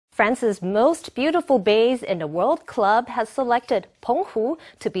France's Most Beautiful Bays in the World Club has selected Penghu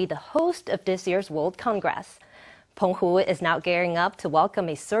to be the host of this year's World Congress. Penghu is now gearing up to welcome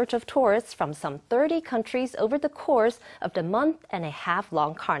a surge of tourists from some 30 countries over the course of the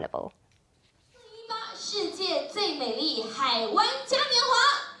month-and-a-half-long carnival.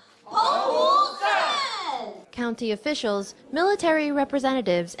 County officials, military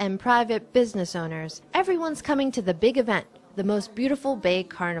representatives, and private business owners, everyone's coming to the big event, the Most Beautiful Bay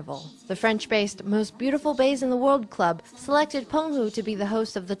Carnival. The French-based Most Beautiful Bays in the World Club selected Penghu to be the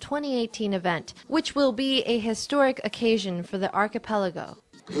host of the 2018 event, which will be a historic occasion for the archipelago.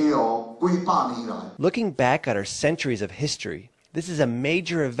 Looking back at our centuries of history, this is a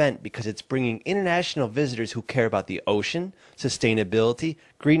major event because it's bringing international visitors who care about the ocean, sustainability,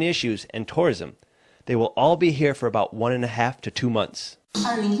 green issues, and tourism. They will all be here for about 1.5 to 2 months.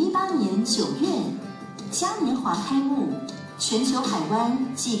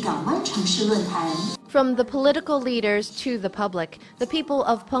 From the political leaders to the public, the people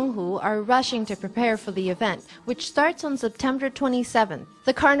of Penghu are rushing to prepare for the event, which starts on September 27th.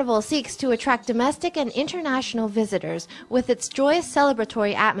 The carnival seeks to attract domestic and international visitors with its joyous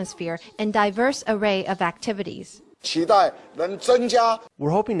celebratory atmosphere and diverse array of activities.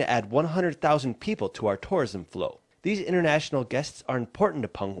 We're hoping to add 100,000 people to our tourism flow. These international guests are important to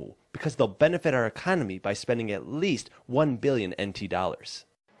Penghu because they'll benefit our economy by spending at least 1 billion NT dollars.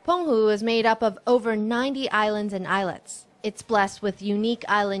 Penghu is made up of over 90 islands and islets. It's blessed with unique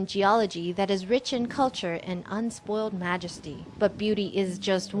island geology that is rich in culture and unspoiled majesty. But beauty is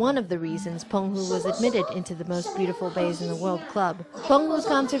just one of the reasons Penghu was admitted into the Most Beautiful Bays in the World Club. Penghu's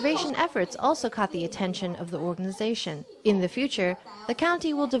conservation efforts also caught the attention of the organization. In the future, the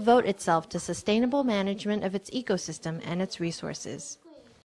county will devote itself to sustainable management of its ecosystem and its resources.